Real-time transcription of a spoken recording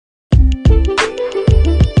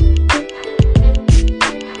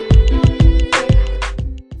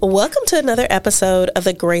Welcome to another episode of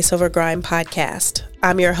the Grace Over Grind podcast.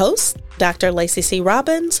 I'm your host, Dr. Lacey C.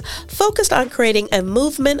 Robbins, focused on creating a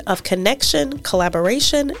movement of connection,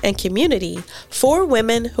 collaboration, and community for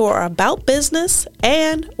women who are about business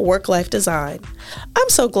and work-life design. I'm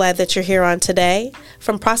so glad that you're here on today.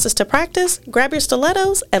 From process to practice, grab your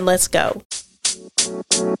stilettos and let's go.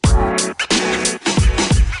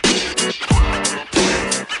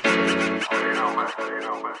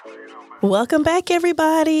 Welcome back,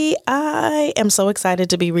 everybody. I am so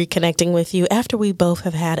excited to be reconnecting with you after we both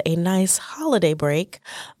have had a nice holiday break.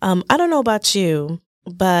 I don't know about you,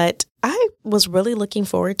 but I was really looking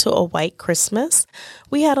forward to a white Christmas.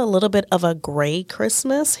 We had a little bit of a gray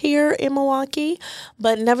Christmas here in Milwaukee,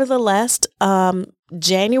 but nevertheless,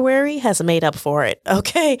 January has made up for it.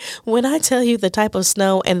 Okay. When I tell you the type of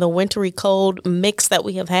snow and the wintry cold mix that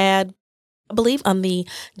we have had, I believe on the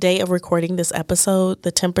day of recording this episode,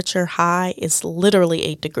 the temperature high is literally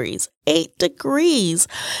 8 degrees. 8 degrees.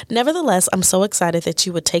 Nevertheless, I'm so excited that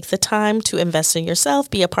you would take the time to invest in yourself,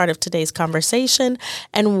 be a part of today's conversation,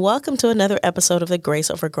 and welcome to another episode of the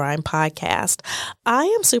Grace Over Grind podcast. I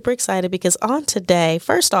am super excited because on today,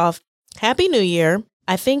 first off, Happy New Year.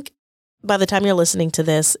 I think by the time you're listening to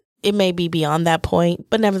this, it may be beyond that point,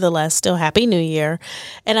 but nevertheless, still Happy New Year.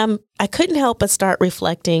 And I couldn't help but start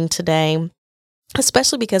reflecting today,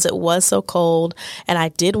 especially because it was so cold and I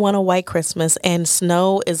did want a white Christmas and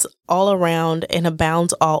snow is all around and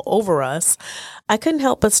abounds all over us. I couldn't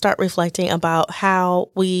help but start reflecting about how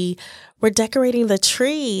we were decorating the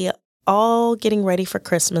tree, all getting ready for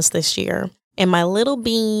Christmas this year. And my little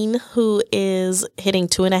bean, who is hitting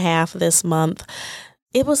 2.5 this month,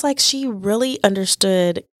 it was like she really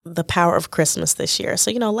understood the power of Christmas this year.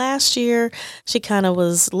 So, last year she kind of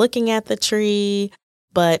was looking at the tree,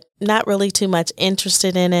 but not really too much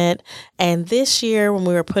interested in it. And this year when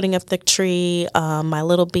we were putting up the tree, my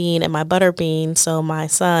little bean and my butter bean, so my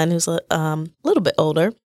son, who's a little bit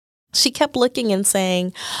older, she kept looking and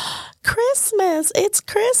saying, Christmas, it's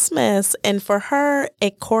Christmas. And for her,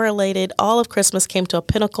 it correlated. All of Christmas came to a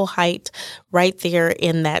pinnacle height right there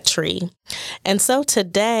in that tree. And so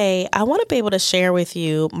today, I want to be able to share with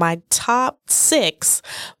you my top 6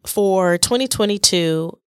 for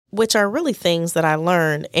 2022, which are really things that I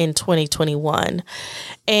learned in 2021.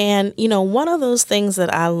 And, one of those things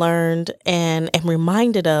that I learned and am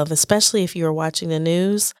reminded of, especially if you're watching the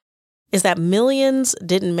news, is that millions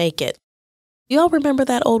didn't make it. You all remember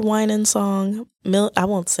that old whining song? I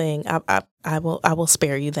won't sing. I will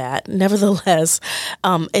spare you that. Nevertheless,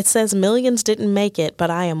 it says millions didn't make it, but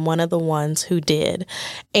I am one of the ones who did.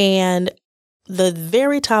 And the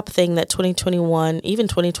very top thing that 2021, even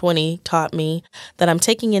 2020 taught me that I'm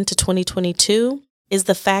taking into 2022 is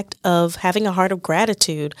the fact of having a heart of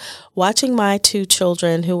gratitude, watching my 2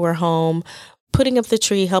 children who were home, putting up the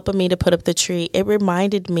tree, helping me to put up the tree. It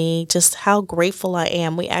reminded me just how grateful I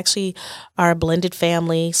am. We actually are a blended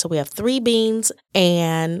family. So we have 3 beans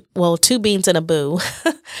and 2 beans and a boo.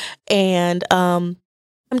 And I'm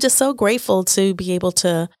just so grateful to be able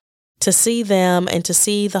to see them and to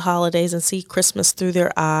see the holidays and see Christmas through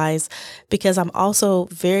their eyes, because I'm also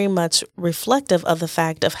very much reflective of the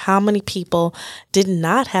fact of how many people did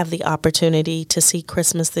not have the opportunity to see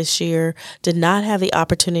Christmas this year, did not have the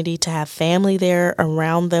opportunity to have family there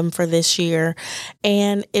around them for this year.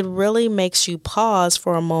 And it really makes you pause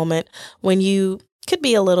for a moment when you could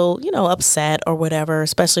be a little, upset or whatever,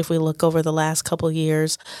 especially if we look over the last couple of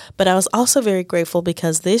years. But I was also very grateful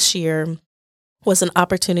because this year was an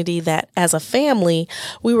opportunity that as a family,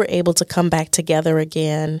 we were able to come back together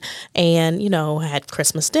again and, had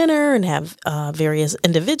Christmas dinner and have various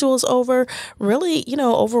individuals over. Really,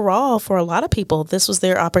 overall, for a lot of people, this was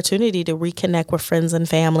their opportunity to reconnect with friends and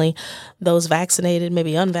family, those vaccinated,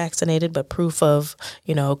 maybe unvaccinated, but proof of,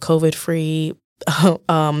 COVID-free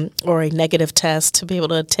or a negative test to be able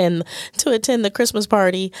to attend the Christmas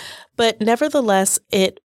party. But nevertheless,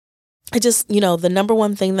 I just, the number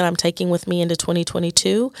one thing that I'm taking with me into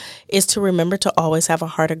 2022 is to remember to always have a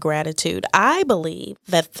heart of gratitude. I believe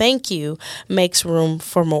that thank you makes room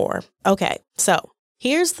for more. Okay, so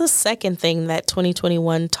here's the second thing that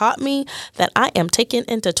 2021 taught me that I am taking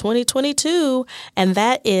into 2022, and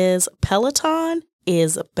that is Peloton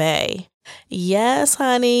is bae. Yes,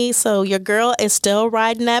 honey. So your girl is still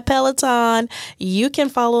riding that Peloton. You can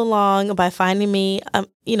follow along by finding me.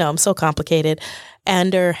 I'm so complicated.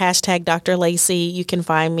 Under hashtag Dr. Lacey, you can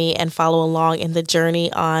find me and follow along in the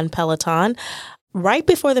journey on Peloton. Right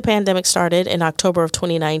before the pandemic started in October of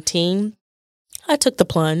 2019, I took the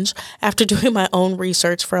plunge after doing my own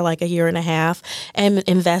research for like a year and a half and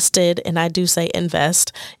invested, and I do say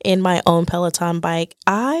invest, in my own Peloton bike.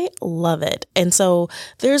 I love it. And so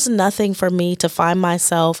there's nothing for me to find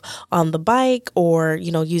myself on the bike or,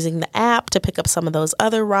 using the app to pick up some of those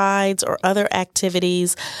other rides or other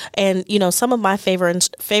activities. And, some of my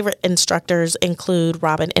favorite instructors include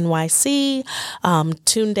Robin NYC,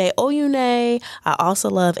 Tunde Oyune. I also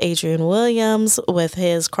love Adrian Williams with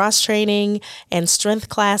his cross training and strength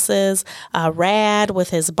classes, Rad with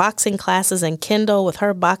his boxing classes, and Kendall with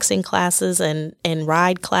her boxing classes and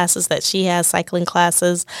ride classes that she has, cycling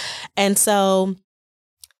classes. And so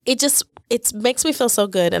it makes me feel so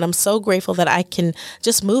good. And I'm so grateful that I can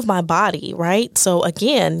just move my body, right? So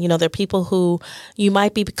again, there are people who you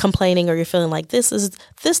might be complaining or you're feeling like this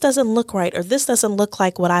doesn't look right, or this doesn't look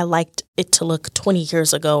like what I liked it to look 20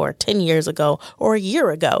 years ago or 10 years ago or a year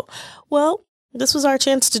ago. Well, this was our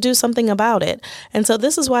chance to do something about it. And so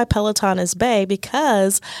this is why Peloton is bae,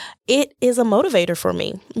 because it is a motivator for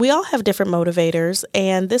me. We all have different motivators,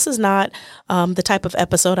 and this is not the type of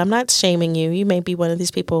episode. I'm not shaming you. You may be one of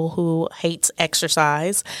these people who hates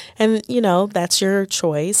exercise, and that's your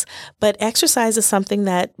choice. But exercise is something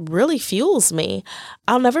that really fuels me.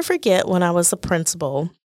 I'll never forget when I was a principal,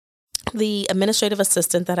 the administrative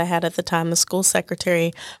assistant that I had at the time, the school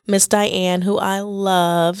secretary, Miss Diane, who I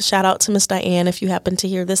love. Shout out to Miss Diane if you happen to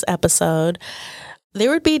hear this episode. There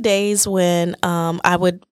would be days when I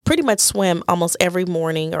would pretty much swim almost every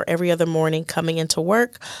morning or every other morning coming into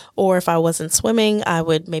work. Or if I wasn't swimming, I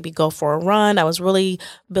would maybe go for a run. I was really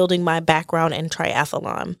building my background in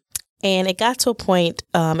triathlon. And it got to a point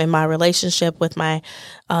in my relationship with my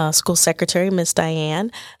school secretary, Miss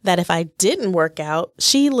Diane, that if I didn't work out,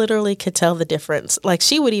 she literally could tell the difference. Like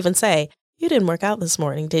she would even say, "You didn't work out this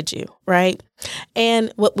morning, did you?" Right?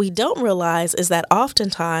 And what we don't realize is that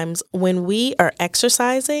oftentimes when we are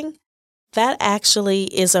exercising, that actually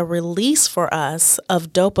is a release for us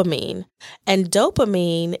of dopamine. And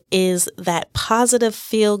dopamine is that positive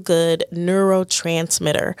feel-good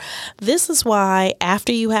neurotransmitter. This is why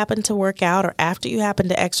after you happen to work out or after you happen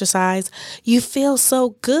to exercise, you feel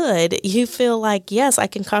so good. You feel like, yes, I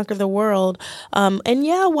can conquer the world. And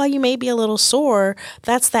yeah, while you may be a little sore,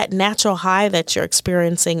 that's that natural high that you're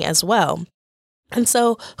experiencing as well. And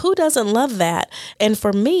so who doesn't love that? And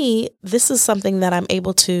for me, this is something that I'm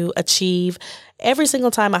able to achieve every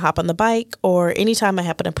single time I hop on the bike or anytime I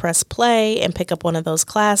happen to press play and pick up one of those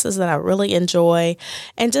classes that I really enjoy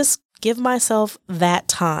and just give myself that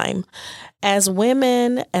time. As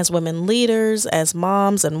women leaders, as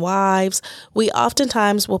moms and wives, we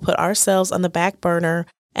oftentimes will put ourselves on the back burner.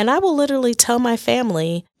 And I will literally tell my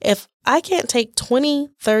family, if I can't take 20,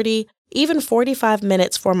 30, even 45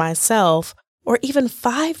 minutes for myself, or even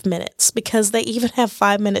 5 minutes, because they even have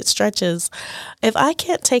 5-minute stretches. If I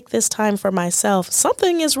can't take this time for myself,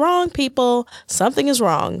 something is wrong, people. Something is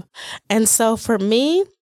wrong. And so for me,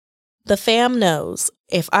 the fam knows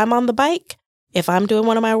if I'm on the bike, if I'm doing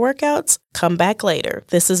one of my workouts, come back later.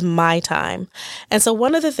 This is my time. And so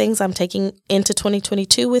one of the things I'm taking into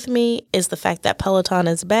 2022 with me is the fact that Peloton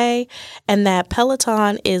is bae, and that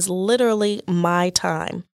Peloton is literally my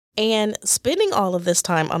time. And spending all of this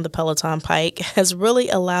time on the Peloton bike has really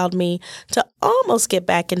allowed me to almost get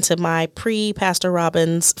back into my pre-Pastor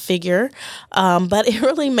Robbins figure, but it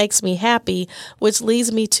really makes me happy, which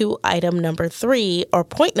leads me to item number 3, or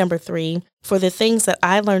point number 3, for the things that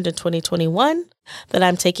I learned in 2021 that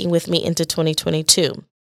I'm taking with me into 2022.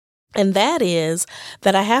 And that is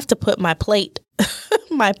that I have to put my plate,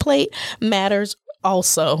 my plate matters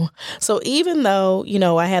also. So even though,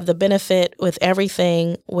 I have the benefit with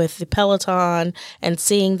everything with the Peloton and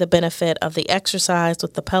seeing the benefit of the exercise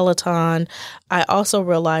with the Peloton, I also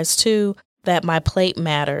realize too that my plate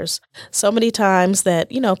matters. So many times that,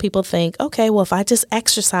 people think, okay, well, if I just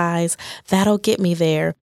exercise, that'll get me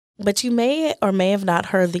there. But you may or may have not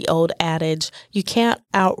heard the old adage, you can't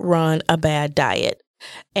outrun a bad diet.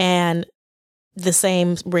 And the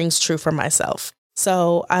same rings true for myself.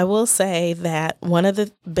 So I will say that one of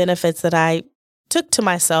the benefits that I took to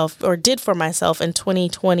myself or did for myself in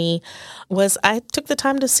 2020 was I took the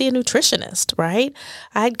time to see a nutritionist, right?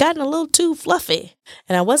 I had gotten a little too fluffy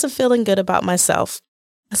and I wasn't feeling good about myself.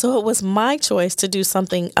 So it was my choice to do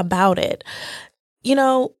something about it.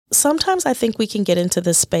 Sometimes I think we can get into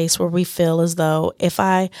this space where we feel as though if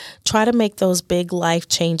I try to make those big life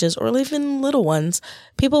changes or even little ones,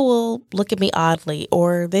 people will look at me oddly,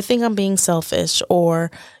 or they think I'm being selfish,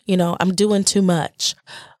 or, I'm doing too much.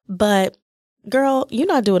 But girl, you're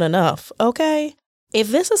not doing enough, okay? if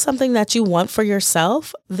this is something that you want for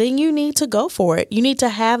yourself, then you need to go for it. You need to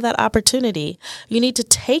have that opportunity. You need to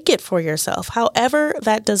take it for yourself, however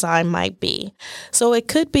that design might be. So it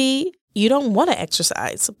could be you don't want to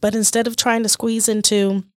exercise, but instead of trying to squeeze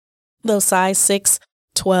into those size 6,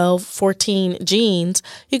 12, 14 jeans,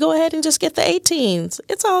 you go ahead and just get the 18s.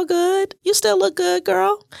 It's all good. You still look good,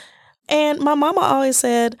 girl. And my mama always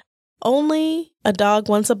said, only a dog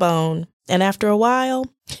wants a bone. And after a while,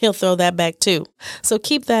 he'll throw that back too. So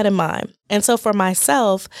keep that in mind. And so for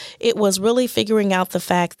myself, it was really figuring out the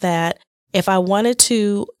fact that if I wanted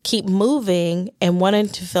to keep moving and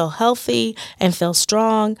wanted to feel healthy and feel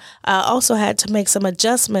strong, I also had to make some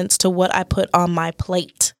adjustments to what I put on my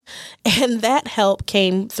plate. And that help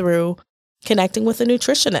came through connecting with a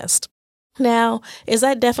nutritionist. Now, is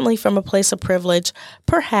that definitely from a place of privilege?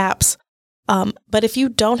 Perhaps. But if you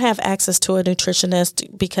don't have access to a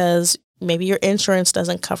nutritionist because maybe your insurance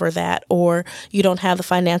doesn't cover that, or you don't have the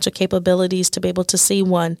financial capabilities to be able to see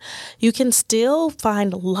one, you can still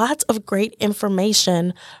find lots of great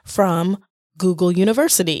information from Google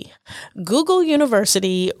University. Google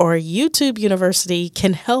University or YouTube University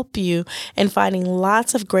can help you in finding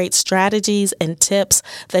lots of great strategies and tips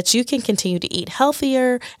that you can continue to eat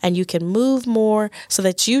healthier and you can move more so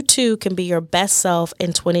that you too can be your best self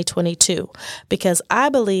in 2022. Because I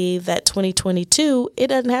believe that 2022, it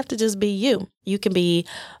doesn't have to just be you. You can be,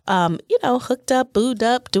 hooked up, booed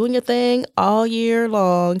up, doing your thing all year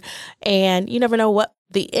long. And you never know what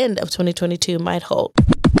the end of 2022 might hold.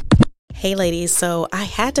 Hey ladies, so I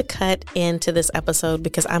had to cut into this episode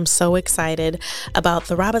because I'm so excited about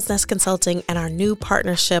the Robin's Nest Consulting and our new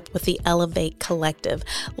partnership with the Elevate Collective.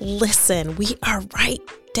 Listen, we are right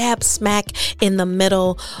dab smack in the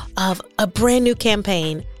middle of a brand new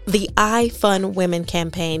campaign, the I Fund Women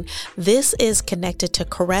campaign. This is connected to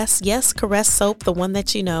Caress. Yes, Caress soap, the one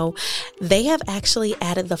that you know. They have actually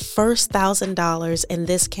added the first $1,000 in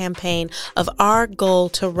this campaign of our goal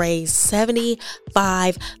to raise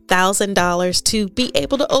 $75,000 to be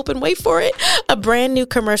able to open, wait for it, a brand new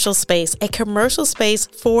commercial space, a commercial space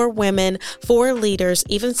for women, for leaders,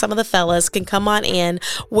 even some of the fellas can come on in,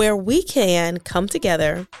 where we can come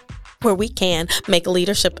together, where we can make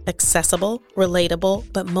leadership accessible,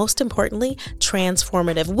 relatable, but most importantly,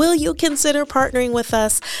 transformative. Will you consider partnering with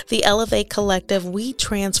us, the Elevate Collective? We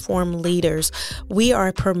transform leaders. We are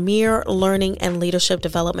a premier learning and leadership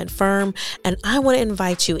development firm, and I want to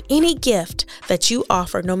invite you, any gift that you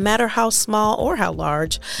offer, no matter how small or how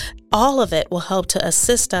large, all of it will help to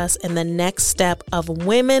assist us in the next step of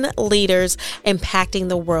women leaders impacting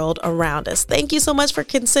the world around us. Thank you so much for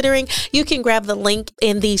considering. You can grab the link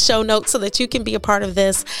in the show notes so that you can be a part of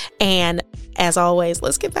this. And as always,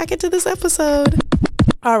 let's get back into this episode.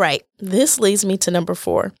 All right, this leads me to number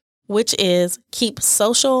 4, which is keep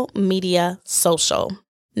social media social.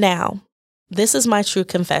 Now, this is my true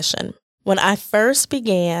confession. When I first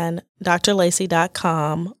began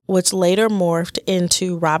drlacey.com, which later morphed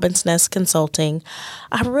into Robin's Nest Consulting,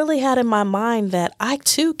 I really had in my mind that I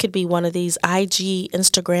too could be one of these IG,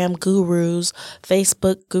 Instagram gurus,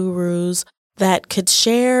 Facebook gurus that could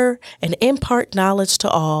share and impart knowledge to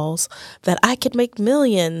all, that I could make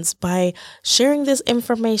millions by sharing this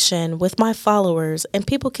information with my followers, and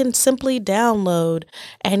people can simply download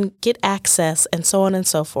and get access and so on and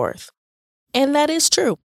so forth. And that is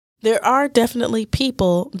true. There are definitely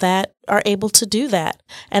people that are able to do that.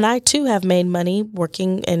 And I too have made money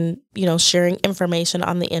working and, sharing information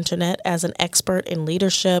on the internet as an expert in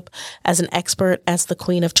leadership, as an expert as the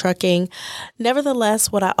queen of trucking.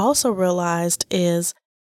 Nevertheless, what I also realized is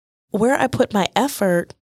where I put my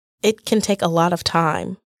effort, it can take a lot of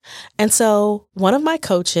time. And so one of my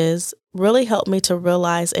coaches really helped me to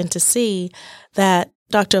realize and to see that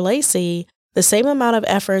Dr. Lacey, the same amount of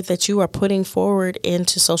effort that you are putting forward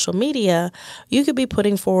into social media, you could be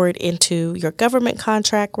putting forward into your government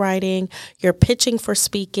contract writing, your pitching for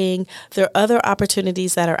speaking. There are other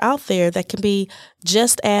opportunities that are out there that can be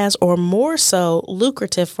just as or more so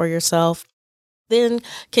lucrative for yourself than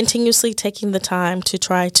continuously taking the time to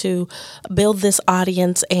try to build this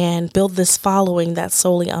audience and build this following that's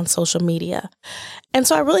solely on social media. And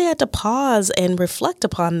so I really had to pause and reflect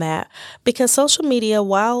upon that, because social media,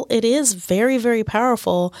 while it is very, very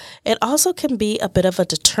powerful, it also can be a bit of a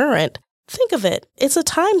deterrent. Think of it. It's a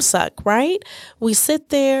time suck, right? We sit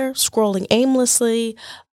there scrolling aimlessly,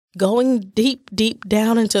 going deep, deep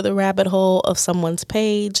down into the rabbit hole of someone's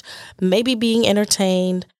page, maybe being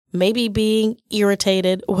entertained, maybe being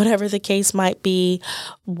irritated, whatever the case might be,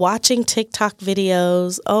 watching TikTok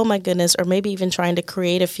videos, oh my goodness, or maybe even trying to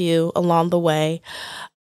create a few along the way.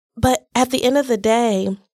 But at the end of the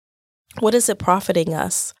day, what is it profiting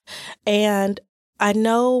us? And I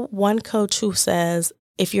know one coach who says,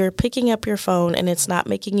 if you're picking up your phone and it's not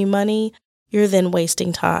making you money, you're then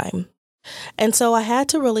wasting time. And so I had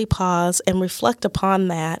to really pause and reflect upon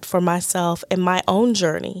that for myself and my own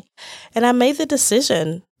journey. And I made the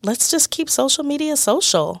decision, let's just keep social media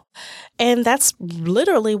social. And that's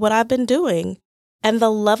literally what I've been doing. And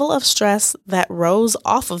the level of stress that rose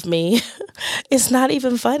off of me is not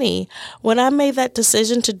even funny. When I made that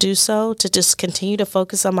decision to do so, to just continue to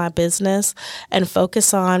focus on my business and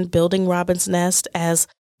focus on building Robin's Nest as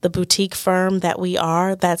the boutique firm that we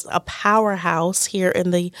are, that's a powerhouse here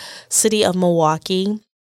in the city of Milwaukee,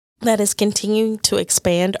 that is continuing to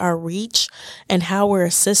expand our reach and how we're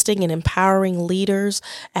assisting and empowering leaders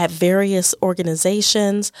at various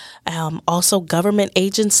organizations, also government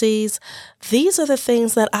agencies. These are the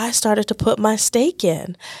things that I started to put my stake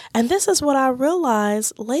in. And this is what I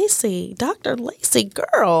realized, Lacey, Dr. Lacey,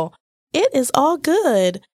 girl, it is all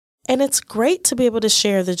good. And it's great to be able to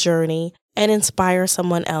share the journey and inspire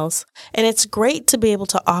someone else. And it's great to be able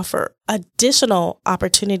to offer additional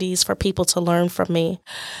opportunities for people to learn from me.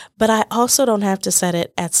 But I also don't have to set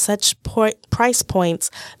it at such price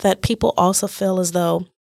points that people also feel as though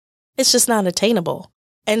it's just not attainable.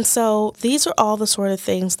 And so these are all the sort of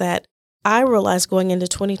things that I realized going into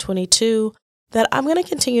 2022 that I'm going to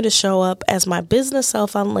continue to show up as my business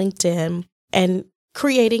self on LinkedIn and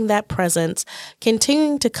creating that presence,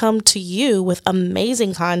 continuing to come to you with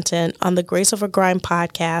amazing content on the Grace Over Grind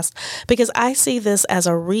podcast, because I see this as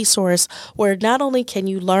a resource where not only can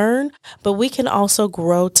you learn, but we can also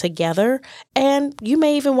grow together. And you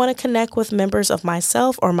may even want to connect with members of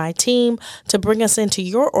myself or my team to bring us into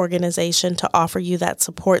your organization to offer you that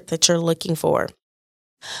support that you're looking for.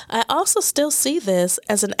 I also still see this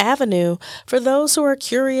as an avenue for those who are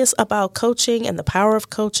curious about coaching and the power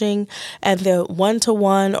of coaching and the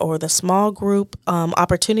one-to-one or the small group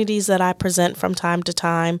opportunities that I present from time to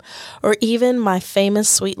time, or even my famous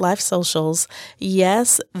Sweet Life socials.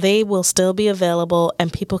 Yes, they will still be available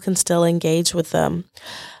and people can still engage with them.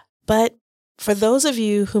 But for those of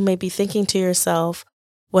you who may be thinking to yourself,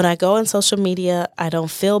 when I go on social media, I don't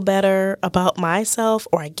feel better about myself,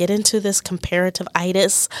 or I get into this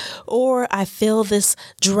comparative-itis, or I feel this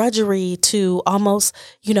drudgery to almost,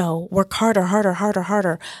 work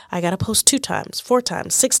harder. I got to post 2 times, 4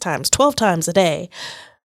 times, 6 times, 12 times a day.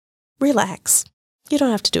 Relax. You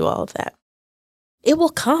don't have to do all of that. It will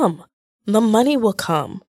come. The money will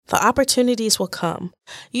come. The opportunities will come.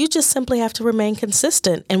 You just simply have to remain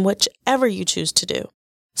consistent in whichever you choose to do.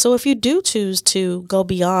 So if you do choose to go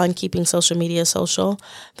beyond keeping social media social,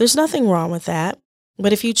 there's nothing wrong with that.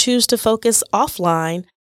 But if you choose to focus offline,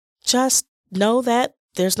 just know that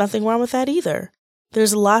there's nothing wrong with that either.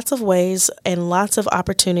 There's lots of ways and lots of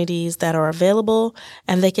opportunities that are available,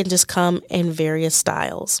 and they can just come in various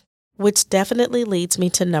styles, which definitely leads me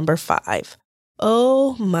to number 5.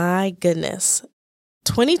 Oh my goodness.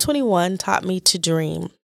 2021 taught me to dream.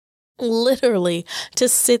 Literally to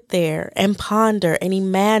sit there and ponder and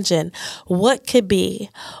imagine what could be,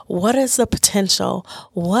 what is the potential,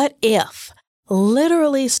 what if.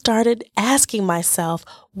 Literally started asking myself,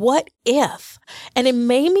 what if? And it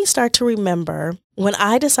made me start to remember when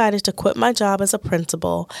I decided to quit my job as a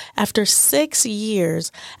principal after 6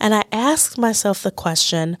 years, and I asked myself the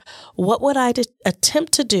question, what would I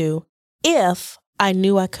attempt to do if I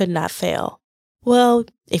knew I could not fail? Well,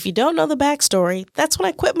 if you don't know the backstory, that's when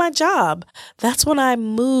I quit my job. That's when I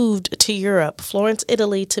moved to Europe, Florence,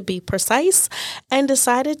 Italy, to be precise, and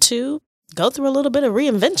decided to go through a little bit of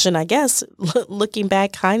reinvention, I guess, looking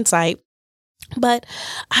back, hindsight. But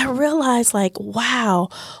I realized, wow,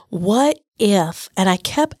 what if? And I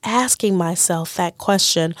kept asking myself that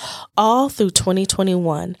question all through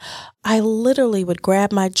 2021. I literally would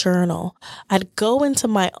grab my journal. I'd go into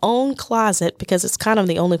my own closet because it's kind of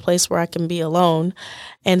the only place where I can be alone.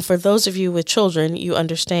 And for those of you with children, you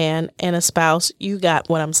understand, and a spouse, you got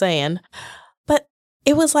what I'm saying. But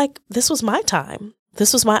it was like, this was my time.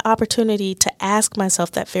 This was my opportunity to ask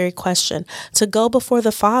myself that very question, to go before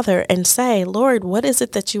the Father and say, Lord, what is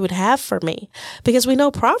it that you would have for me? Because we know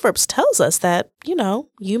Proverbs tells us that,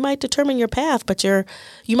 you might determine your path,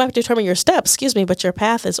 you might determine your steps, but your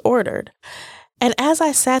path is ordered. And as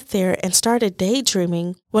I sat there and started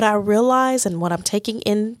daydreaming, what I realized and what I'm taking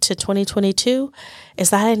into 2022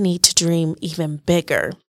 is that I need to dream even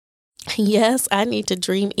bigger. Yes, I need to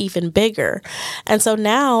dream even bigger. And so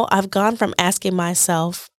now I've gone from asking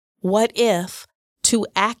myself, what if, to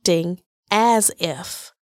acting as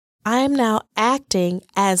if. I am now acting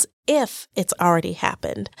as if it's already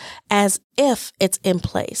happened, as if it's in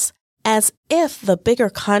place, as if the bigger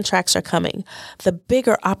contracts are coming, the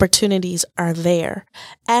bigger opportunities are there,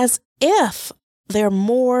 as if there are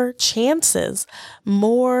more chances,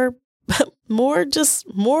 more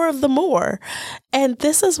more of the more. And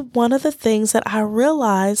this is one of the things that I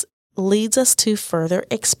realize leads us to further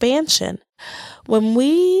expansion. When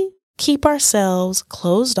we keep ourselves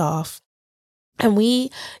closed off and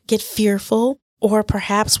we get fearful, or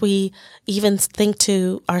perhaps we even think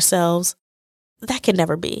to ourselves, that can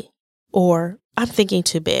never be, or I'm thinking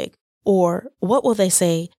too big, or what will they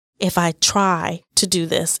say if I try to do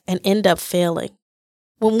this and end up failing?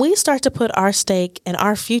 When we start to put our stake and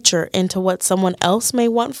our future into what someone else may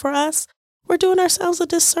want for us, we're doing ourselves a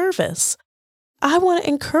disservice. I want to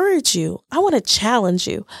encourage you. I want to challenge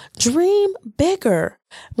you. Dream bigger.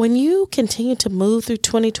 When you continue to move through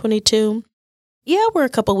 2022, yeah, we're a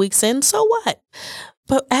couple weeks in, so what?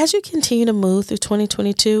 But as you continue to move through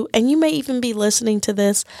 2022, and you may even be listening to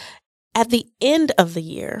this at the end of the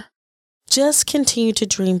year, just continue to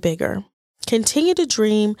dream bigger. Continue to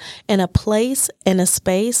dream in a place, in a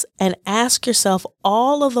space, and ask yourself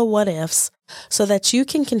all of the what ifs so that you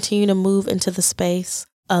can continue to move into the space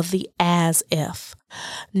of the as if.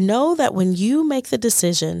 Know that when you make the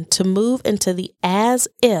decision to move into the as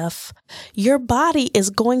if, your body is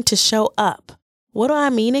going to show up. What do I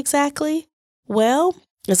mean exactly? Well,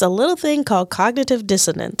 it's a little thing called cognitive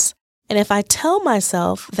dissonance. And if I tell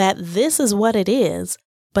myself that this is what it is,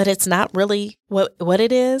 but it's not really what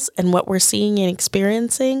it is and what we're seeing and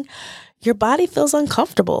experiencing, your body feels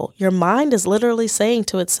uncomfortable. Your mind is literally saying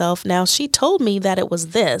to itself, now she told me that it was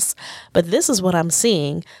this, but this is what I'm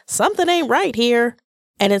seeing. Something ain't right here.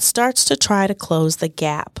 And it starts to try to close the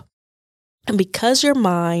gap. And because your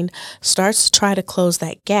mind starts to try to close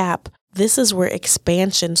that gap, this is where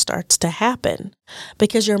expansion starts to happen.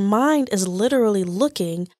 Because your mind is literally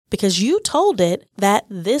looking, because you told it that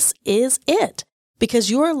this is it.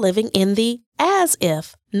 Because you are living in the as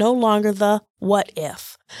if, no longer the what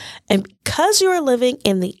if. And because you are living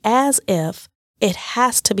in the as if, it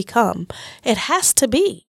has to become. It has to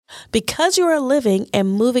be. Because you are living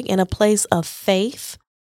and moving in a place of faith,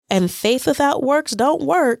 and faith without works don't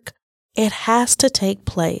work, it has to take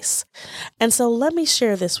place. And so let me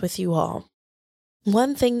share this with you all.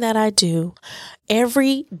 One thing that I do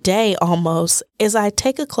every day almost is I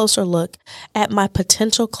take a closer look at my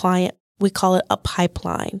potential client. We call it a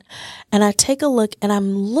pipeline. And I take a look and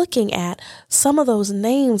I'm looking at some of those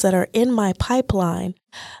names that are in my pipeline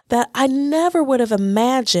that I never would have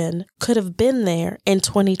imagined could have been there in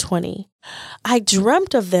 2020. I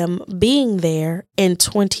dreamt of them being there in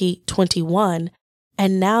 2021,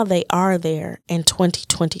 and now they are there in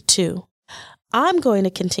 2022. I'm going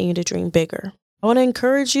to continue to dream bigger. I want to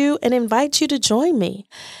encourage you and invite you to join me.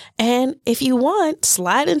 And if you want,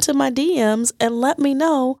 slide into my DMs and let me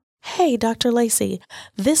know, hey, Dr. Lacey,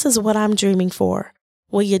 this is what I'm dreaming for.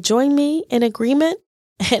 Will you join me in agreement?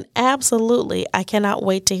 And absolutely, I cannot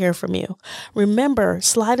wait to hear from you. Remember,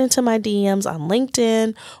 slide into my DMs on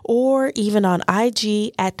LinkedIn or even on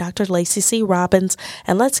IG at Dr. Lacey C. Robbins,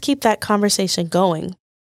 and let's keep that conversation going.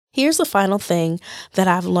 Here's the final thing that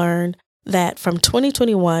I've learned that from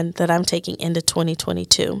 2021 that I'm taking into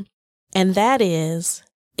 2022, and that is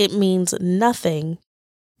it means nothing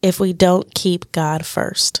if we don't keep God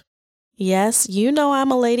first. Yes, you know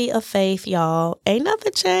I'm a lady of faith, y'all. Ain't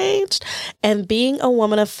nothing changed. And being a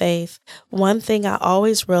woman of faith, one thing I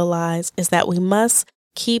always realize is that we must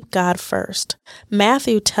keep God first.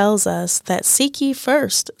 Matthew tells us that seek ye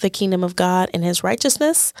first the kingdom of God and his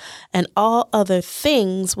righteousness, and all other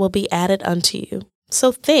things will be added unto you.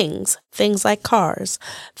 So things like cars,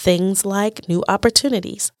 things like new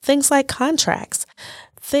opportunities, things like contracts,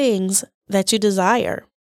 things that you desire.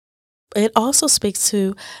 It also speaks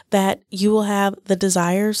to that you will have the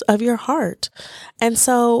desires of your heart. And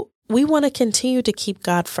so we want to continue to keep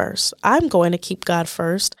God first. I'm going to keep God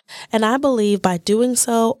first. And I believe by doing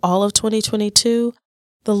so all of 2022,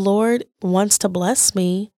 the Lord wants to bless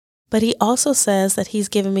me, but he also says that he's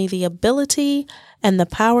given me the ability and the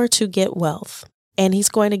power to get wealth. And he's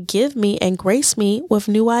going to give me and grace me with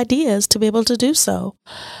new ideas to be able to do so.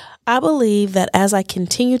 I believe that as I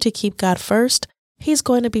continue to keep God first, he's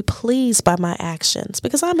going to be pleased by my actions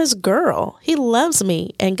because I'm his girl. He loves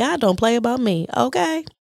me and God don't play about me. Okay.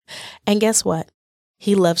 And guess what?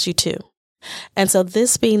 He loves you too. And so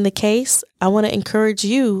this being the case, I want to encourage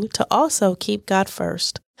you to also keep God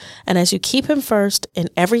first. And as you keep him first in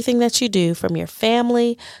everything that you do, from your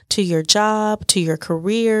family to your job, to your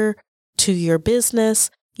career, to your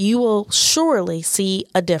business, you will surely see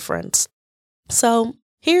a difference. So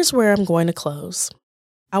here's where I'm going to close.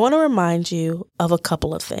 I want to remind you of a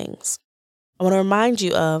couple of things. I want to remind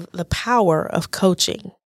you of the power of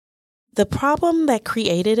coaching. The problem that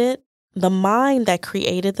created it, the mind that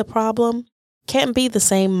created the problem, can't be the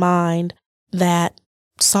same mind that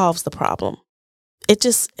solves the problem.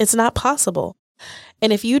 It's not possible.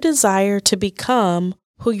 And if you desire to become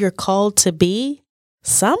who you're called to be,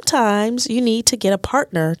 sometimes you need to get a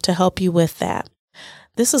partner to help you with that.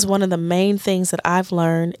 This is one of the main things that I've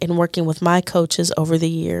learned in working with my coaches over the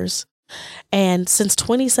years. And since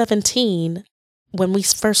 2017, when we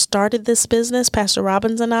first started this business, Pastor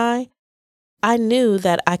Robbins and I knew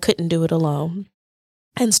that I couldn't do it alone.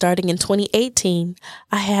 And starting in 2018,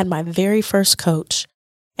 I had my very first coach.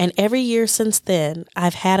 And every year since then,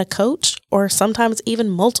 I've had a coach or sometimes even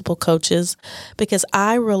multiple coaches because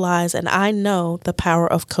I realize and I know the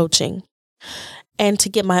power of coaching. And to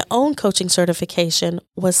get my own coaching certification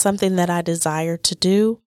was something that I desired to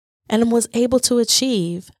do and was able to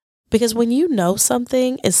achieve. Because when you know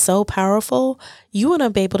something is so powerful, you want to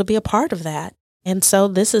be able to be a part of that. And so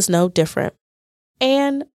this is no different.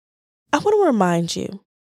 And I want to remind you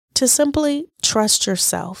to simply trust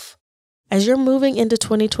yourself. As you're moving into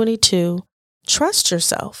 2022, trust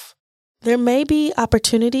yourself. There may be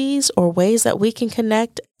opportunities or ways that we can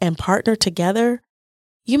connect and partner together.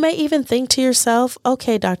 You may even think to yourself,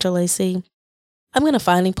 okay, Dr. Lacey, I'm going to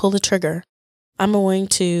finally pull the trigger. I'm going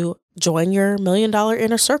to join your $1 Million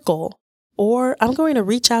Inner Circle, or I'm going to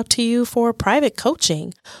reach out to you for private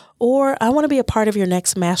coaching, or I want to be a part of your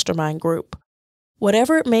next mastermind group.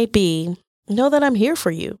 Whatever it may be, know that I'm here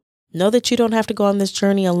for you. Know that you don't have to go on this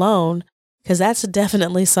journey alone, because that's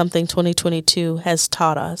definitely something 2022 has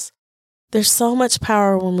taught us. There's so much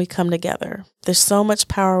power when we come together. There's so much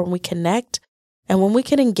power when we connect and when we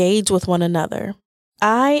can engage with one another.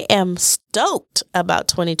 I am stoked about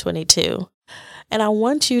 2022, and I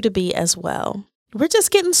want you to be as well. We're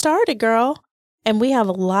just getting started, girl, and we have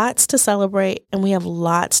lots to celebrate, and we have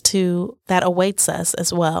lots that awaits us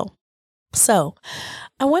as well. So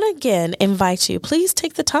I want to again invite you, please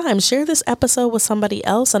take the time, share this episode with somebody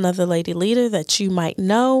else, another lady leader that you might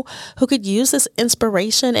know who could use this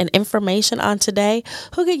inspiration and information on today,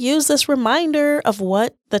 who could use this reminder of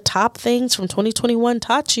what the top things from 2021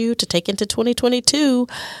 taught you to take into 2022.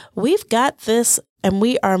 We've got this and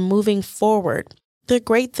we are moving forward. There are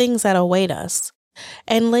great things that await us.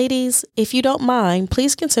 And ladies, if you don't mind,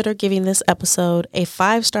 please consider giving this episode a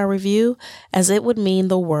 5-star review, as it would mean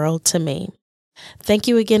the world to me. Thank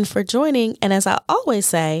you again for joining. And as I always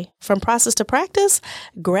say, from process to practice,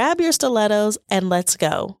 grab your stilettos and let's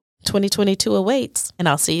go. 2022 awaits, and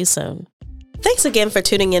I'll see you soon. Thanks again for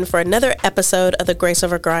tuning in for another episode of the Grace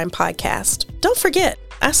Over Grind podcast. Don't forget,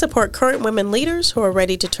 I support current women leaders who are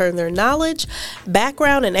ready to turn their knowledge,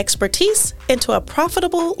 background, and expertise into a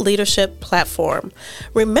profitable leadership platform.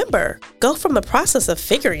 Remember, go from the process of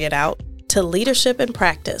figuring it out to leadership and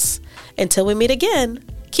practice. Until we meet again,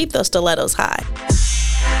 keep those stilettos high.